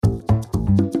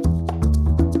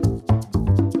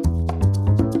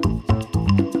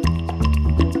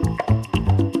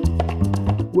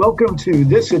Welcome to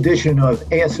this edition of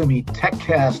ASME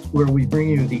TechCast, where we bring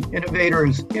you the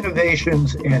innovators,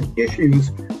 innovations, and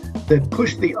issues that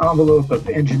push the envelope of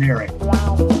engineering.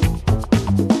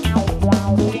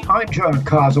 I'm John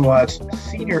Kozowatz,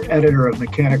 Senior Editor of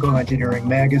Mechanical Engineering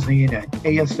Magazine at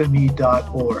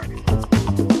ASME.org.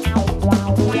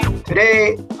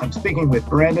 Today, I'm speaking with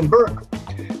Brandon Burke,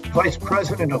 Vice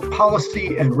President of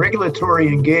Policy and Regulatory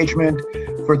Engagement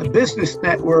for the Business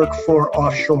Network for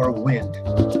Offshore Wind.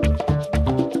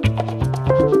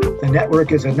 The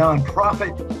network is a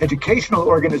nonprofit educational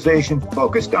organization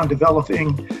focused on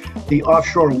developing the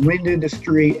offshore wind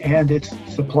industry and its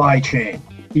supply chain.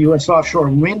 The U.S. offshore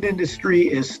wind industry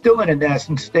is still in a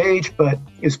nascent stage, but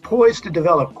is poised to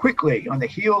develop quickly on the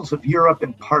heels of Europe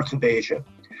and parts of Asia.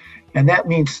 And that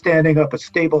means standing up a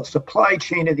stable supply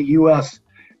chain in the U.S.,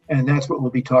 and that's what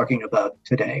we'll be talking about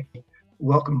today.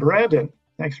 Welcome, Brandon.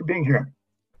 Thanks for being here.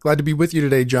 Glad to be with you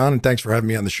today, John, and thanks for having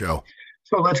me on the show.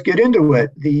 So let's get into it.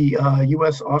 The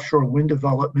U.S. offshore wind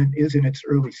development is in of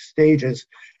early stages.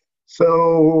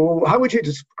 So how would you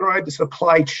describe the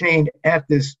supply chain at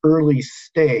this early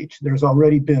stage? There's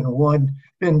already been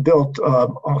built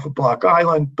off of Block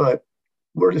Island, but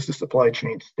where does the supply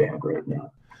chain stand right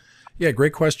now? Yeah,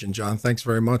 great question, John. Thanks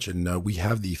very much. And we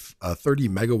have the 30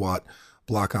 megawatt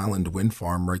Block Island wind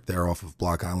farm right there off of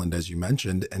Block Island, as you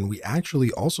mentioned. And we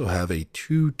actually also have a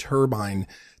 2-turbine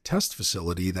test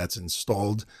facility that's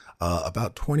installed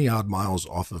about 20 odd miles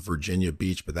off of Virginia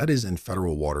Beach, but that is in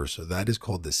federal water. So that is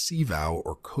called the CVOW,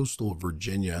 or Coastal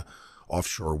Virginia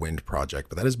Offshore Wind Project.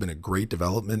 But that has been a great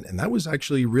development. And that was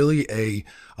actually really a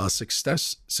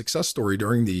success story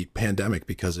during the pandemic,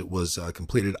 because it was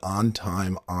completed on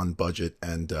time, on budget,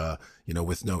 and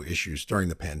with no issues during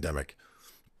the pandemic.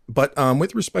 But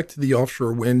with respect to the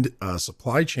offshore wind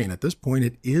supply chain at this point,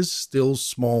 it is still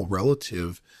small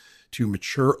relative to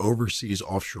mature overseas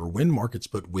offshore wind markets,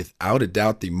 but without a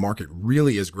doubt, the market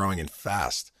really is growing and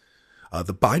fast.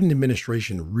 The Biden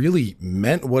administration really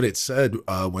meant what it said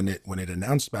when it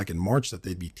announced back in March that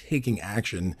they'd be taking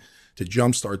action to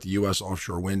jumpstart the U.S.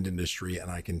 offshore wind industry,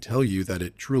 and I can tell you that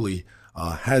it truly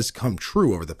has come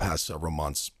true over the past several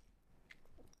months.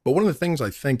 But one of the things I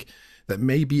think that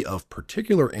may be of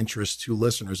particular interest to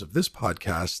listeners of this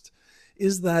podcast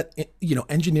is that,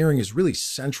 engineering is really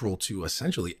central to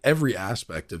essentially every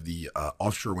aspect of the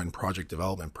offshore wind project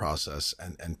development process,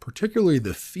 and particularly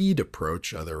the FEED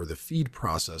approach, or the FEED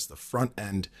process, the front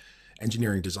end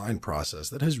engineering design process,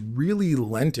 that has really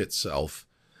lent itself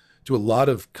to a lot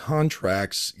of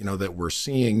contracts, that we're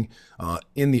seeing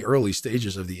in the early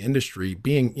stages of the industry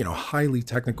being, highly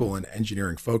technical and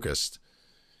engineering focused.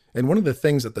 And one of the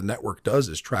things that the network does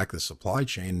is track the supply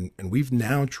chain. And we've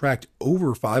now tracked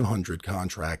over 500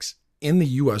 contracts in the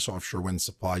U.S. offshore wind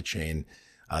supply chain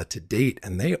to date.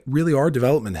 And they really are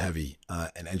development heavy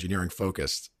and engineering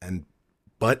focused.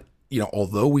 But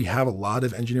although we have a lot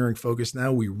of engineering focus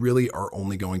now, we really are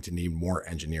only going to need more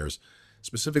engineers,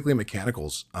 specifically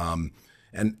mechanicals.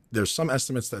 And there's some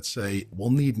estimates that say we'll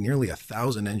need nearly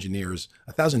 1,000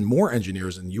 more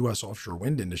engineers in the U.S. offshore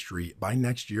wind industry by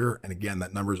next year. And again,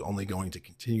 that number is only going to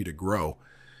continue to grow,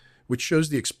 which shows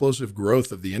the explosive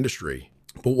growth of the industry.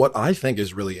 But what I think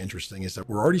is really interesting is that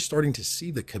we're already starting to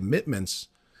see the commitments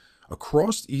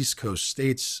across East Coast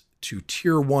states to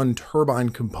tier 1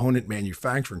 turbine component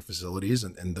manufacturing facilities.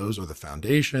 And those are the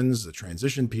foundations, the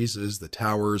transition pieces, the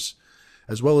towers,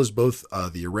 as well as both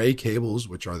the array cables,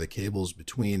 which are the cables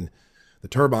between the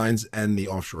turbines and the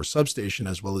offshore substation,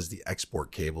 as well as the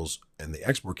export cables. And the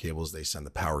export cables, they send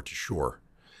the power to shore.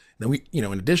 Then we, in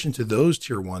addition to those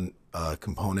tier 1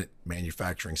 component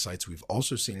manufacturing sites, we've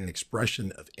also seen an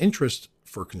expression of interest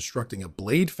for constructing a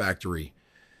blade factory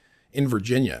in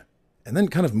Virginia. And then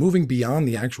kind of moving beyond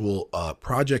the actual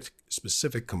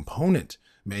project-specific component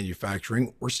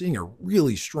manufacturing, we're seeing a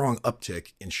really strong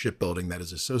uptick in shipbuilding that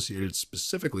is associated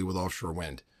specifically with offshore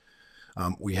wind.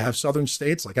 We have southern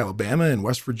states like Alabama and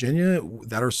West Virginia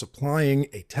that are supplying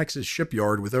a Texas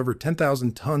shipyard with over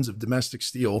 10,000 tons of domestic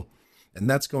steel, and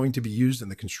that's going to be used in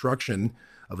the construction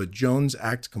of a Jones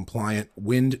Act compliant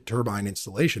wind turbine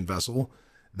installation vessel.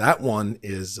 That one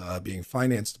is being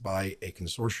financed by a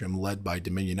consortium led by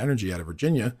Dominion Energy out of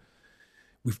Virginia.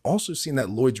 We've also seen that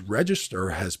Lloyd's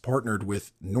Register has partnered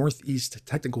with Northeast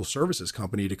Technical Services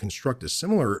Company to construct a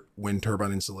similar wind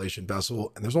turbine installation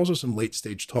vessel. And there's also some late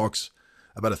stage talks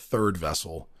about a third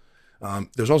vessel.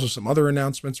 There's also some other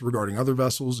announcements regarding other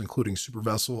vessels, including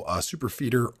super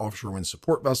feeder offshore wind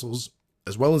support vessels,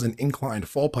 as well as an inclined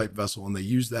fall pipe vessel. And they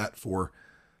use that for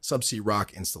subsea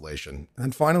rock installation. And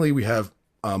then finally, we have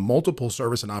multiple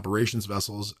service and operations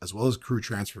vessels, as well as crew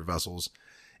transfer vessels.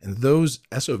 And those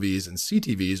SOVs and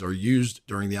CTVs are used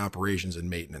during the operations and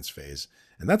maintenance phase.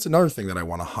 And that's another thing that I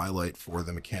want to highlight for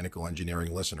the mechanical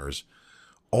engineering listeners.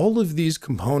 All of these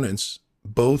components,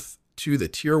 both to the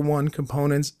tier one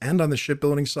components and on the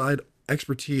shipbuilding side,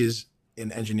 expertise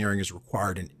in engineering is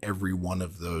required in every one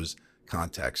of those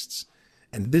contexts.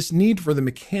 And this need for the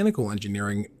mechanical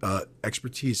engineering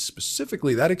expertise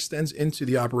specifically, that extends into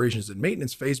the operations and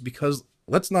maintenance phase, because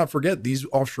let's not forget, these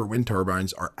offshore wind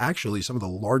turbines are actually some of the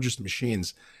largest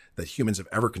machines that humans have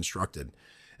ever constructed,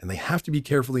 and they have to be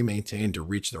carefully maintained to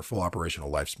reach their full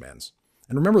operational lifespans.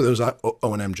 And remember, those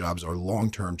O&M jobs are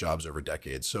long-term jobs over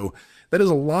decades. So that is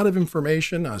a lot of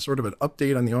information, sort of an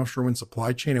update on the offshore wind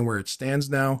supply chain and where it stands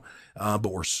now.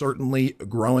 But we're certainly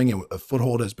growing, and a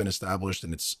foothold has been established,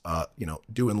 and it's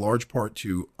due in large part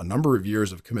to a number of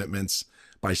years of commitments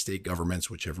by state governments,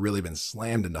 which have really been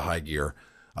slammed into high gear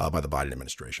by the Biden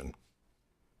administration.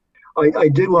 I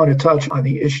did want to touch on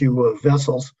the issue of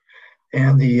vessels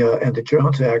and the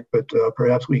Jones Act, but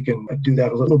perhaps we can do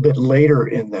that a little bit later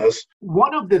in this.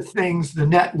 One of the things the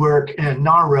network and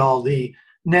NREL, the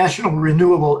National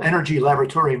Renewable Energy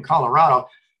Laboratory in Colorado,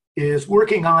 is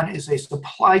working on is a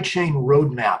supply chain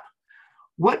roadmap.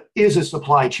 What is a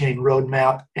supply chain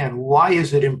roadmap, and why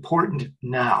is it important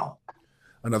now?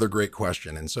 Another great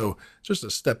question. And so just to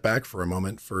step back for a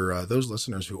moment for those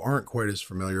listeners who aren't quite as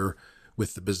familiar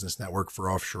with the Business Network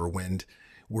for Offshore Wind,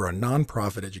 we're a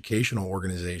nonprofit educational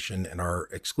organization, and our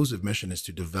exclusive mission is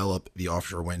to develop the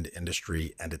offshore wind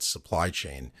industry and its supply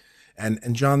chain.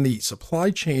 And John, the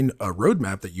supply chain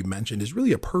roadmap that you mentioned is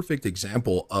really a perfect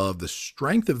example of the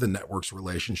strength of the network's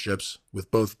relationships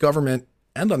with both government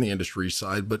and on the industry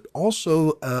side, but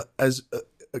also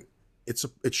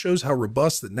it shows how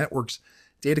robust the network's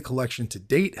data collection to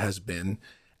date has been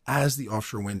as the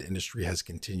offshore wind industry has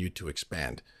continued to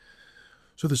expand.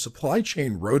 So the supply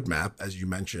chain roadmap, as you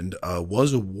mentioned,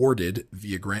 was awarded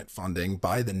via grant funding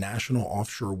by the National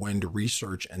Offshore Wind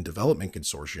Research and Development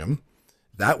Consortium.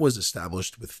 That was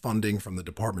established with funding from the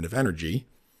Department of Energy.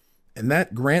 And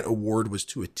that grant award was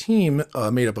to a team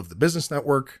made up of the Business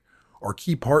Network, our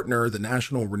key partner, the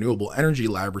National Renewable Energy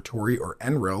Laboratory, or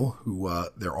NREL, who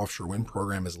their offshore wind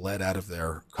program is led out of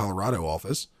their Colorado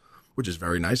office, which is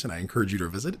very nice, and I encourage you to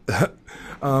visit,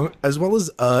 as well as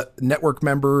network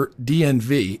member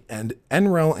DNV. And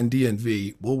NREL and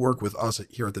DNV will work with us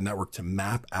here at the network to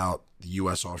map out the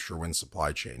U.S. offshore wind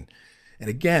supply chain. And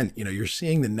again, you're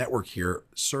seeing the network here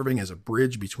serving as a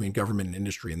bridge between government and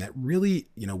industry. And that really,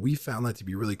 we found that to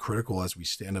be really critical as we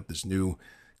stand up this new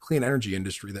clean energy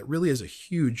industry that really is a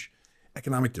huge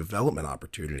economic development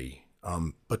opportunity.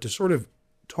 But to sort of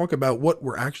talk about what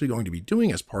we're actually going to be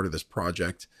doing as part of this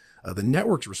project, the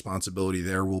network's responsibility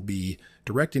there will be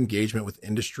direct engagement with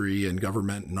industry and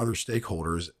government and other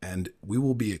stakeholders, and we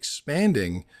will be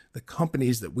expanding the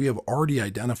companies that we have already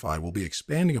identified. We'll be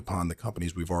expanding upon the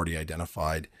companies we've already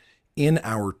identified in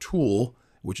our tool,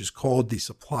 which is called the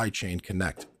Supply Chain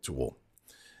Connect tool.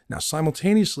 Now,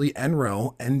 simultaneously,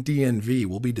 NREL and DNV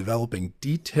will be developing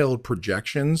detailed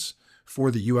projections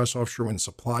for the U.S. offshore wind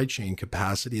supply chain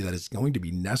capacity that is going to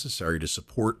be necessary to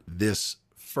support this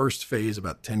first phase,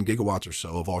 about 10 gigawatts or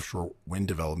so of offshore wind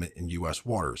development in U.S.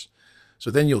 waters.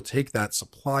 So then you'll take that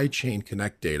Supply Chain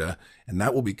Connect data, and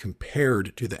that will be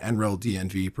compared to the NREL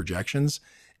DNV projections.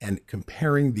 And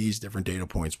comparing these different data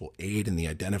points will aid in the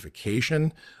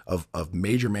identification of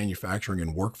major manufacturing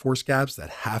and workforce gaps that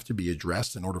have to be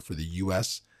addressed in order for the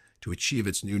U.S. to achieve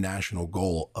its new national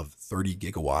goal of 30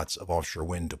 gigawatts of offshore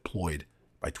wind deployed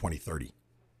by 2030.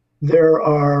 There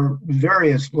are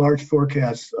various large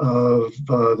forecasts of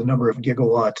the number of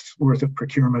gigawatts worth of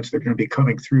procurements that are going to be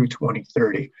coming through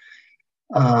 2030.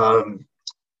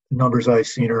 Numbers I've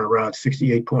seen are around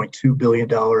 $68.2 billion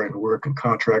in work and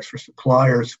contracts for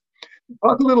suppliers.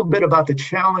 Talk a little bit about the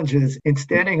challenges in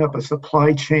standing up a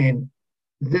supply chain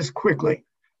this quickly.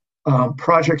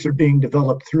 Projects are being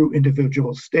developed through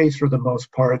individual states for the most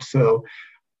part. So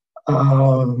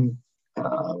how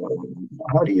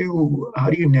do you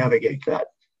navigate that?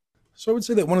 So I would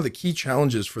say that one of the key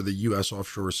challenges for the U.S.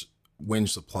 offshore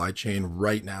wind supply chain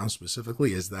right now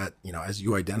specifically is that, as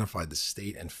you identified, the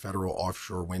state and federal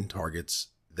offshore wind targets,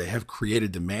 they have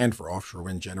created demand for offshore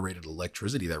wind generated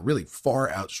electricity that really far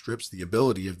outstrips the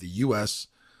ability of the U.S.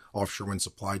 offshore wind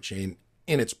supply chain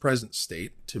in its present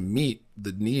state to meet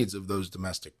the needs of those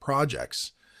domestic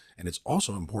projects. And it's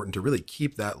also important to really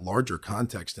keep that larger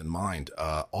context in mind.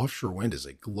 Offshore wind is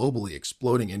a globally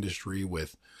exploding industry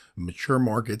with mature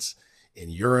markets in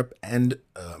Europe and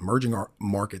emerging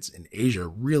markets in Asia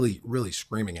really, really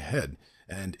screaming ahead.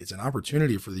 And it's an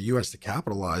opportunity for the U.S. to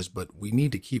capitalize, but we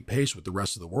need to keep pace with the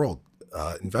rest of the world.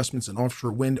 Investments in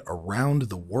offshore wind around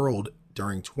the world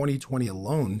during 2020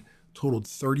 alone totaled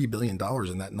 $30 billion,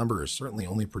 and that number is certainly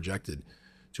only projected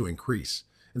to increase.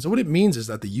 And so what it means is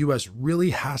that the U.S. really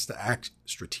has to act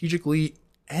strategically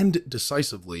and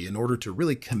decisively in order to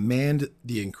really command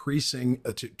the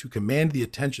to command the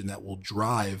attention that will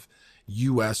drive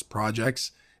U.S.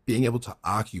 projects being able to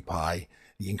occupy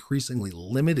the increasingly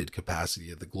limited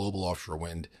capacity of the global offshore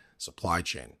wind supply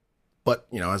chain. But,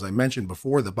 as I mentioned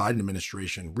before, the Biden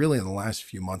administration really in the last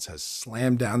few months has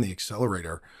slammed down the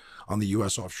accelerator on the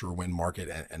U.S. offshore wind market,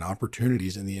 and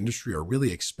opportunities in the industry are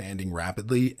really expanding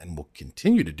rapidly and will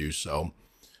continue to do so.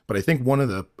 But I think one of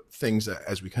the things that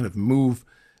as we kind of move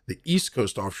the East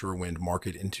Coast offshore wind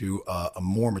market into a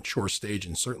more mature stage,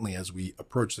 and certainly as we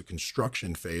approach the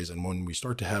construction phase, and when we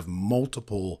start to have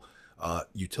multiple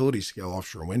utility scale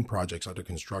offshore wind projects under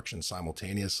construction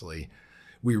simultaneously,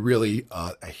 we really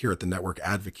here at the network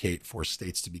advocate for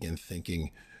states to begin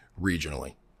thinking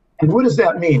regionally. And what does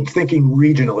that mean, thinking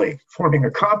regionally? Forming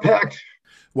a compact?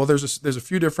 Well, there's a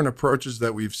few different approaches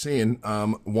that we've seen.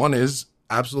 One is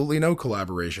absolutely no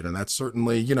collaboration, and that's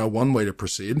certainly one way to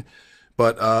proceed.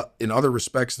 But in other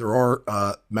respects, there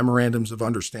are memorandums of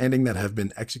understanding that have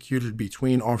been executed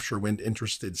between offshore wind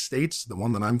interested states. The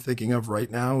one that I'm thinking of right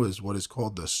now is what is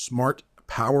called the Smart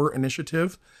Power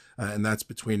Initiative, and that's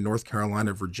between North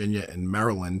Carolina, Virginia, and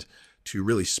Maryland to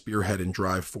really spearhead and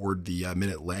drive forward the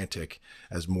Mid-Atlantic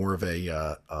as more of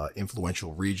a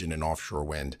influential region in offshore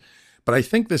wind. But I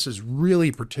think this is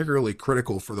really particularly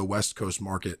critical for the West Coast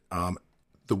market,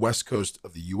 the West Coast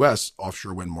of the U.S.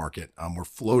 offshore wind market, where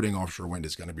floating offshore wind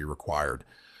is going to be required.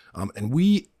 And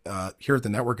we here at the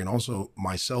network, and also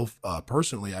myself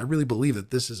personally, I really believe that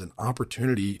this is an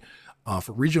opportunity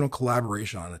for regional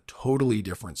collaboration on a totally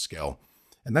different scale.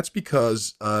 And that's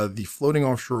because the floating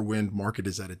offshore wind market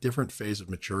is at a different phase of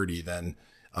maturity than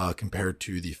compared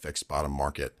to the fixed bottom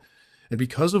market. And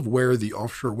because of where the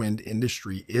offshore wind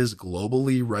industry is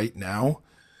globally right now,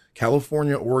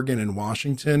 California, Oregon, and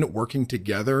Washington working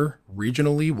together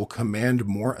regionally will command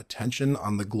more attention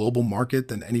on the global market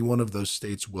than any one of those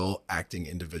states will acting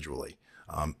individually.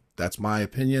 That's my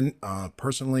opinion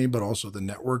personally, but also the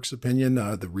network's opinion.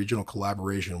 The regional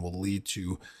collaboration will lead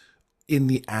to, in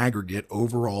the aggregate,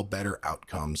 overall better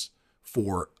outcomes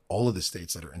for all of the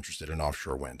states that are interested in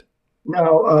offshore wind.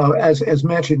 Now, as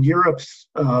mentioned, Europe's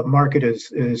market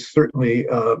is certainly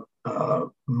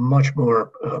much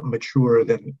more mature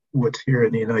than what's here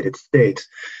in the United States.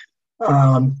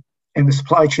 And the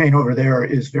supply chain over there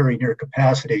is very near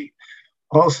capacity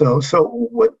also. So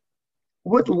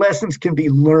what lessons can be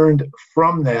learned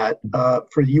from that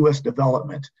for U.S.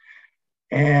 development?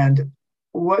 And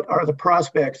what are the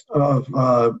prospects of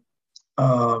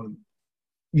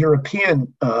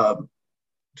European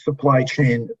supply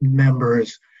chain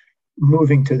members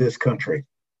moving to this country?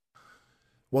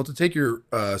 Well, to take your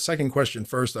second question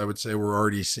first, I would say we're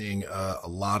already seeing a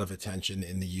lot of attention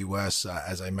in the U.S.,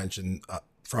 as I mentioned,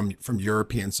 from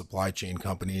European supply chain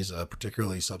companies,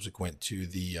 particularly subsequent to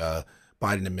the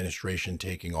Biden administration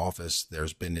taking office.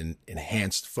 There's been an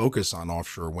enhanced focus on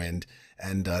offshore wind,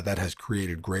 and that has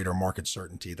created greater market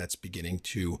certainty that's beginning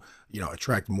to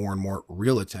attract more and more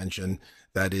real attention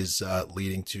that is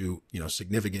leading to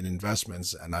significant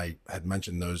investments. And I had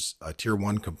mentioned those tier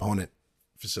one component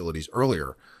facilities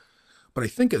earlier. But I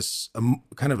think a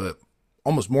kind of a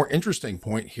almost more interesting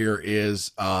point here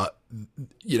is,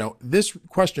 this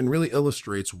question really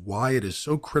illustrates why it is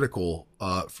so critical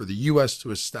for the U.S.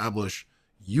 to establish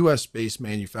U.S.-based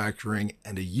manufacturing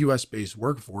and a U.S.-based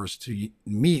workforce to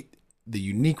meet the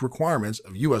unique requirements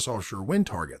of U.S. offshore wind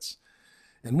targets.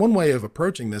 And one way of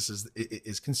approaching this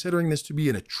is considering this to be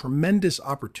a tremendous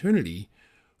opportunity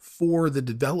for the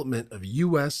development of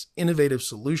U.S. innovative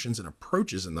solutions and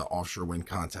approaches in the offshore wind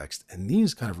context. And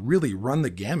these kind of really run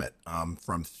the gamut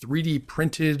from 3D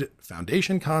printed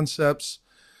foundation concepts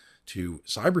to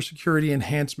cybersecurity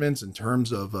enhancements in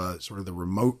terms of sort of the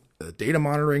remote data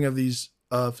monitoring of these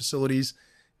facilities,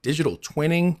 digital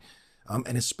twinning,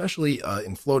 and especially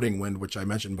in floating wind, which I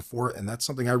mentioned before. And that's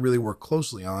something I really work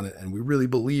closely on. And we really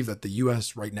believe that the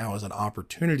U.S. right now is an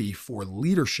opportunity for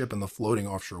leadership in the floating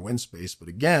offshore wind space. But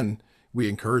again, we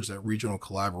encourage that regional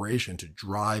collaboration to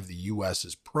drive the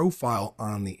U.S.'s profile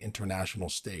on the international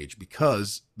stage,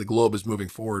 because the globe is moving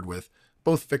forward with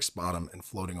both fixed bottom and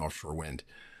floating offshore wind.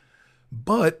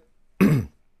 But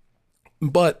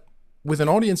with an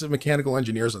audience of mechanical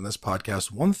engineers on this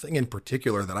podcast, one thing in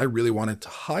particular that I really wanted to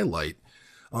highlight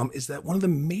is that one of the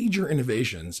major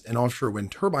innovations in offshore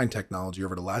wind turbine technology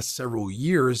over the last several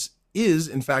years is,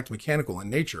 in fact, mechanical in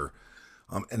nature.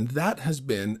 And that has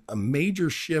been a major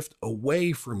shift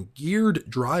away from geared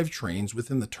drivetrains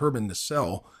within the turbine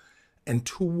nacelle and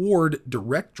toward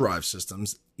direct drive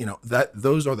systems, that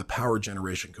those are the power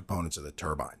generation components of the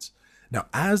turbines. Now,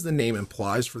 as the name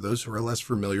implies, for those who are less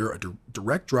familiar,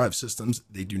 direct drive systems,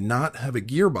 they do not have a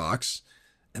gearbox,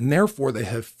 and therefore they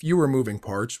have fewer moving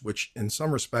parts, which in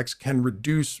some respects can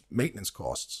reduce maintenance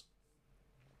costs.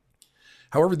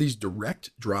 However, these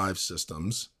direct drive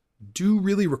systems do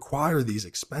really require these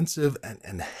expensive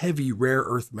and heavy rare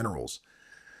earth minerals.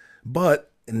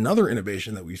 But another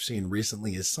innovation that we've seen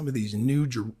recently is some of these new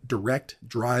direct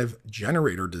drive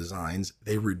generator designs.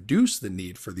 They reduce the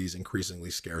need for these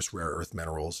increasingly scarce rare earth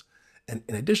minerals. And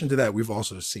in addition to that, we've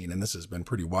also seen, and this has been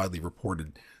pretty widely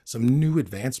reported, some new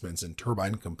advancements in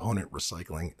turbine component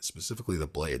recycling, specifically the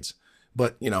blades.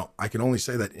 But, I can only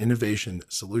say that innovative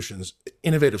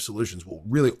solutions will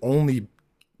really only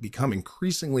become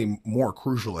increasingly more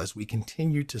crucial as we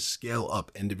continue to scale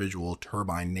up individual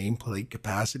turbine nameplate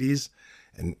capacities.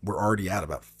 And we're already at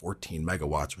about 14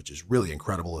 megawatts, which is really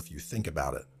incredible if you think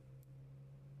about it.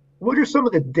 What are some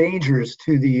of the dangers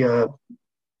to the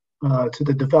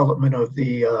development of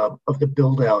the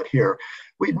build out here?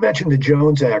 We'd mentioned the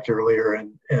Jones Act earlier,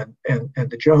 and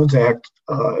the Jones Act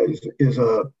is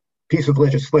a piece of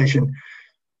legislation,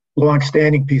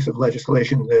 long-standing piece of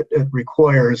legislation that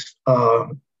requires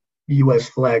U.S.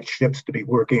 flagged ships to be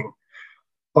working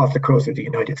off the coast of the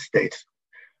United States,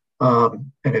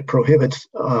 and it prohibits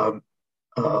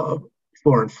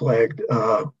foreign flagged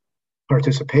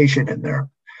participation in there.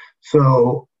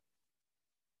 So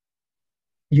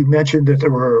you mentioned that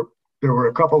there were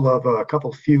a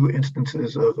couple few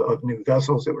instances of new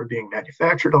vessels that were being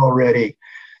manufactured already.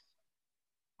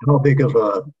 How big of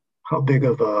a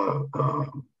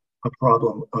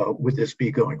problem would this be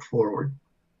going forward?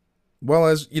 Well,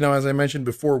 as I mentioned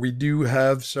before, we do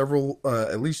have several,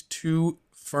 at least two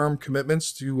firm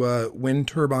commitments to wind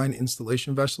turbine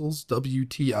installation vessels,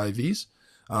 WTIVs.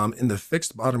 In the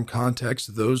fixed bottom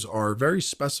context, those are very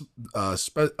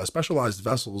specialized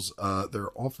vessels. They're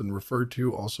often referred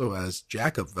to also as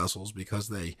jackup vessels because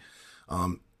they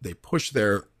push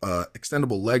their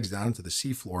extendable legs down into the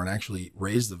seafloor and actually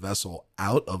raise the vessel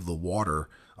out of the water,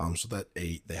 so that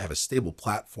they have a stable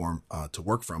platform to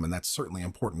work from. And that's certainly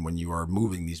important when you are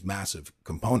moving these massive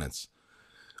components.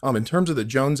 In terms of the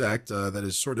Jones Act, that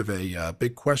is sort of a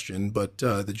big question, but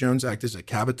the Jones Act is a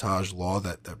cabotage law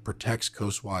that protects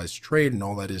coastwise trade, and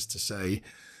all that is to say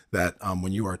that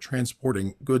when you are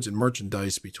transporting goods and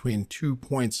merchandise between 2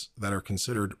 points that are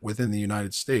considered within the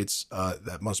United States,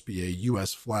 that must be a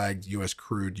U.S. flagged, U.S.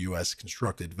 crewed, U.S.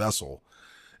 constructed vessel.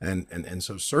 And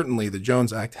so certainly the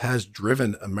Jones Act has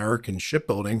driven American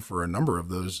shipbuilding for a number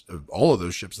of all of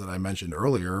those ships that I mentioned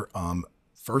earlier,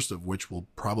 first of which will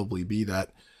probably be that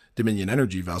Dominion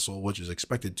Energy vessel, which is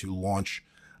expected to launch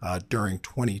during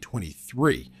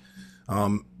 2023.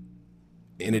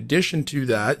 In addition to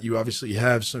that, you obviously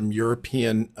have some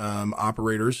European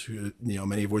operators who,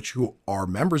 many of which who are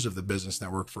members of the Business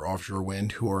Network for Offshore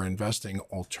Wind, who are investing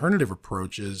alternative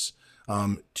approaches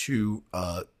to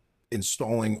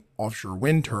installing offshore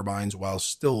wind turbines while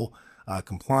still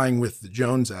complying with the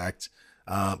Jones Act,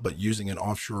 but using an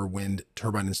offshore wind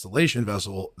turbine installation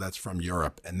vessel that's from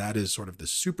Europe. And that is sort of the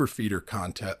superfeeder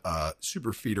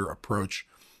approach,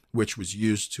 which was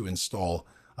used to install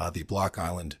the Block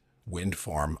Island wind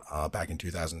farm back in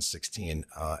 2016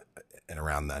 and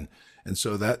around then. And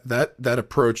so that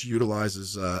approach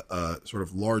utilizes sort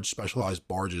of large specialized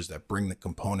barges that bring the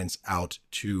components out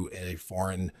to a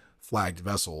foreign flagged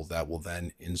vessel that will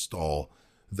then install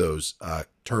those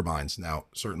turbines. Now,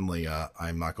 certainly,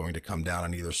 I'm not going to come down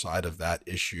on either side of that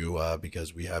issue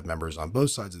because we have members on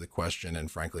both sides of the question,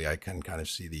 and frankly, I can kind of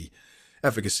see the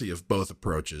efficacy of both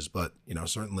approaches. But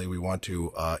certainly, we want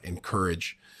to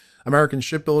encourage American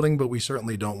shipbuilding, but we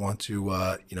certainly don't want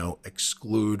to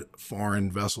exclude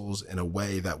foreign vessels in a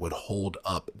way that would hold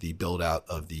up the build out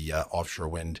of the offshore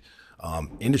wind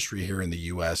industry here in the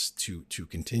U.S. to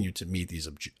continue to meet these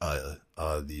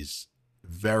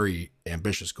very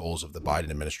ambitious goals of the Biden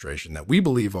administration that we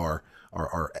believe are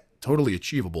totally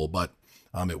achievable, but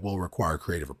it will require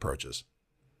creative approaches.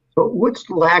 So what's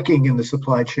lacking in the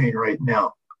supply chain right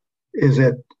now? Is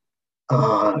it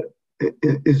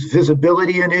is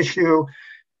visibility an issue?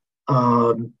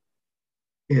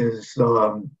 Is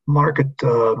market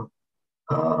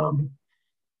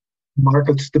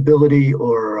stability,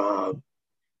 or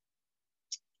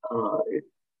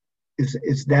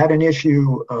is that an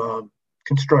issue?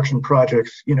 Construction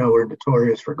projects, are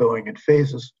notorious for going in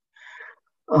phases.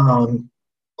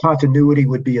 continuity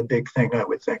would be a big thing, I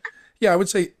would think. Yeah, I would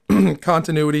say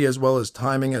continuity as well as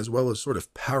timing, as well as sort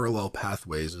of parallel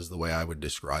pathways is the way I would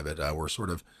describe it. We're sort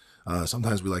of,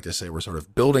 sometimes we like to say we're sort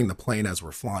of building the plane as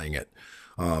we're flying it.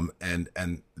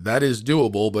 And that is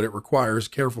doable, but it requires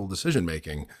careful decision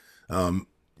making.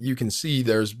 You can see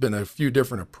there's been a few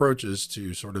different approaches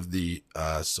to sort of the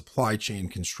supply chain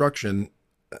construction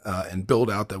and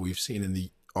build out that we've seen in the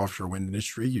offshore wind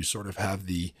industry. You sort of have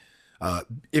the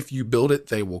if you build it,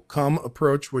 they will come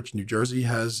approach, which New Jersey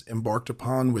has embarked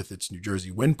upon with its New Jersey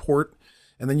Windport.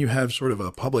 And then you have sort of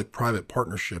a public-private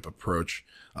partnership approach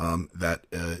that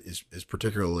is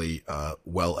particularly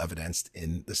well evidenced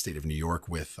in the state of New York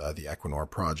with the Equinor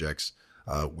projects,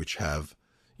 which have,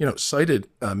 cited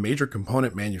major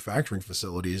component manufacturing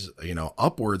facilities,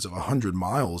 upwards of 100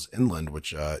 miles inland,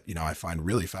 which, I find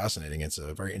really fascinating. It's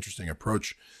a very interesting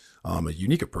approach, a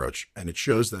unique approach, and it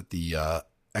shows that the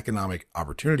economic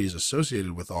opportunities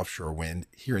associated with offshore wind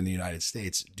here in the United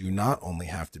States do not only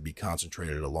have to be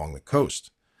concentrated along the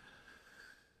coast.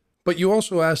 But you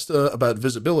also asked about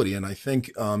visibility, and I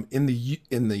think in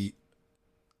the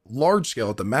large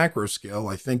scale, at the macro scale,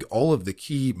 I think all of the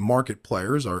key market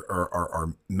players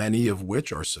are many of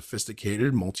which are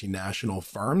sophisticated multinational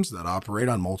firms that operate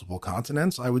on multiple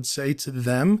continents. I would say to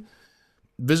them,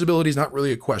 visibility is not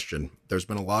really a question. There's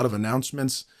been a lot of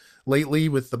announcements lately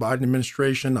with the Biden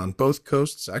administration on both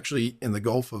coasts, actually in the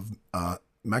Gulf of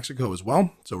Mexico as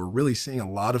well. So we're really seeing a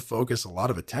lot of focus, a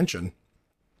lot of attention.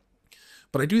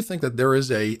 But I do think that there is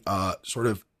a sort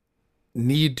of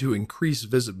need to increase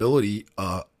visibility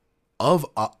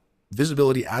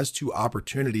visibility as to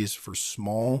opportunities for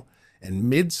small and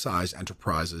mid-sized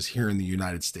enterprises here in the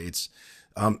United States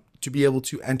to be able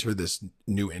to enter this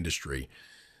new industry.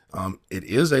 It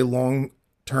is a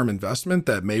long-term investment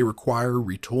that may require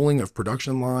retooling of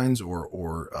production lines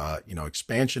or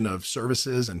expansion of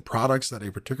services and products that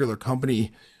a particular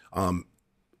company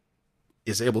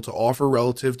is able to offer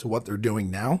relative to what they're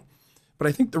doing now. But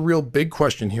I think the real big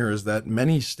question here is that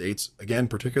many states, again,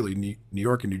 particularly New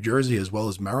York and New Jersey, as well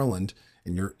as Maryland,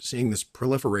 and you're seeing this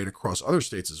proliferate across other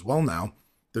states as well now,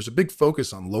 there's a big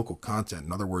focus on local content.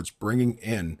 In other words, bringing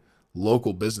in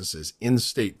local businesses,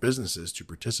 in-state businesses to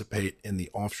participate in the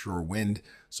offshore wind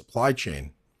supply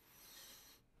chain.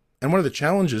 And one of the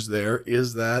challenges there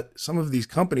is that some of these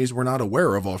companies were not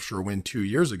aware of offshore wind 2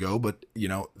 years ago, but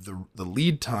the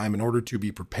lead time in order to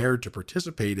be prepared to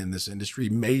participate in this industry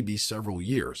may be several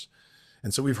years.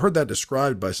 And so we've heard that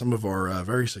described by some of our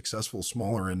very successful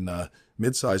smaller and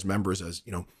mid-sized members as,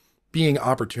 being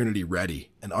opportunity ready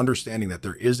and understanding that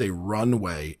there is a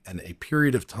runway and a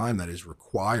period of time that is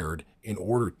required in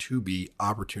order to be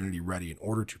opportunity ready, in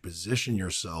order to position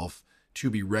yourself to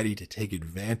be ready to take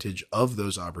advantage of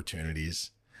those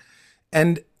opportunities.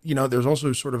 And, there's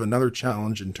also sort of another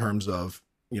challenge in terms of,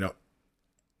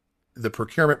 the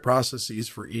procurement processes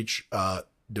for each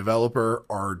developer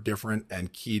are different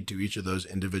and keyed to each of those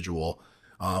individual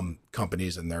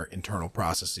companies and their internal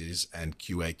processes and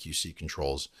QA, QC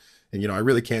controls. And, I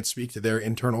really can't speak to their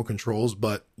internal controls,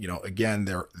 but, again,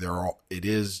 it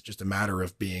is just a matter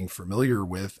of being familiar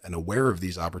with and aware of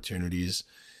these opportunities.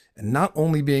 And not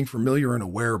only being familiar and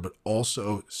aware, but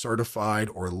also certified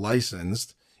or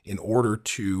licensed in order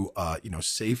to,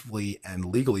 safely and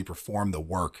legally perform the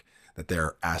work that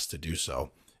they're asked to do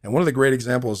so. And one of the great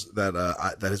examples that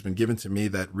that has been given to me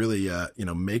that really,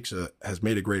 has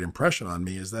made a great impression on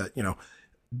me is that,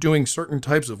 doing certain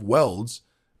types of welds,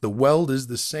 the weld is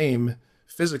the same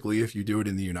physically if you do it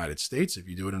in the United States, if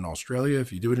you do it in Australia,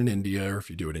 if you do it in India, or if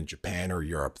you do it in Japan or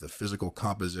Europe. The physical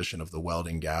composition of the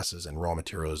welding gases and raw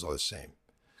materials are the same.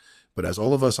 But as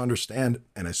all of us understand,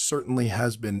 and it certainly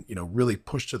has been, really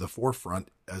pushed to the forefront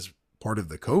as part of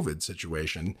the COVID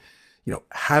situation,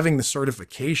 having the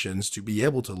certifications to be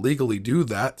able to legally do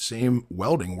that same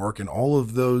welding work in all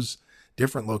of those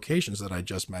different locations that I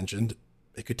just mentioned,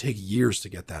 it could take years to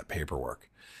get that paperwork.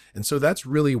 And so that's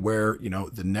really where,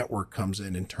 the network comes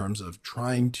in terms of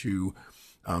trying to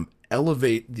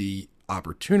elevate the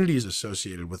opportunities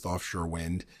associated with offshore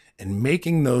wind and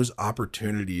making those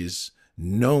opportunities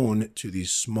known to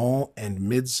these small and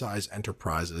mid-sized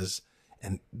enterprises.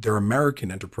 And they're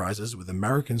American enterprises with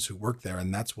Americans who work there.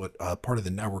 And that's what part of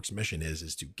the network's mission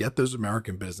is to get those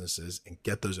American businesses and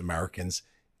get those Americans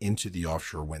into the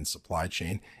offshore wind supply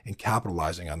chain and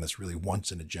capitalizing on this really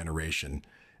once in a generation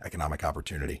economic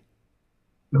opportunity.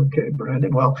 Okay,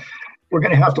 Brandon. Well, we're going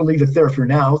to have to leave it there for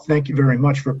now. Thank you very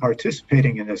much for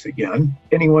participating in this again.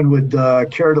 Anyone would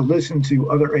care to listen to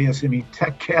other ASME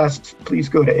TechCasts, please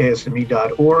go to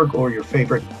asme.org or your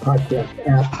favorite podcast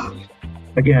app.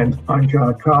 Again, I'm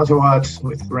John Kozowatz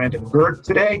with Brandon Burt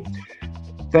today.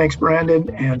 Thanks, Brandon,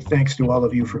 and thanks to all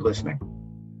of you for listening.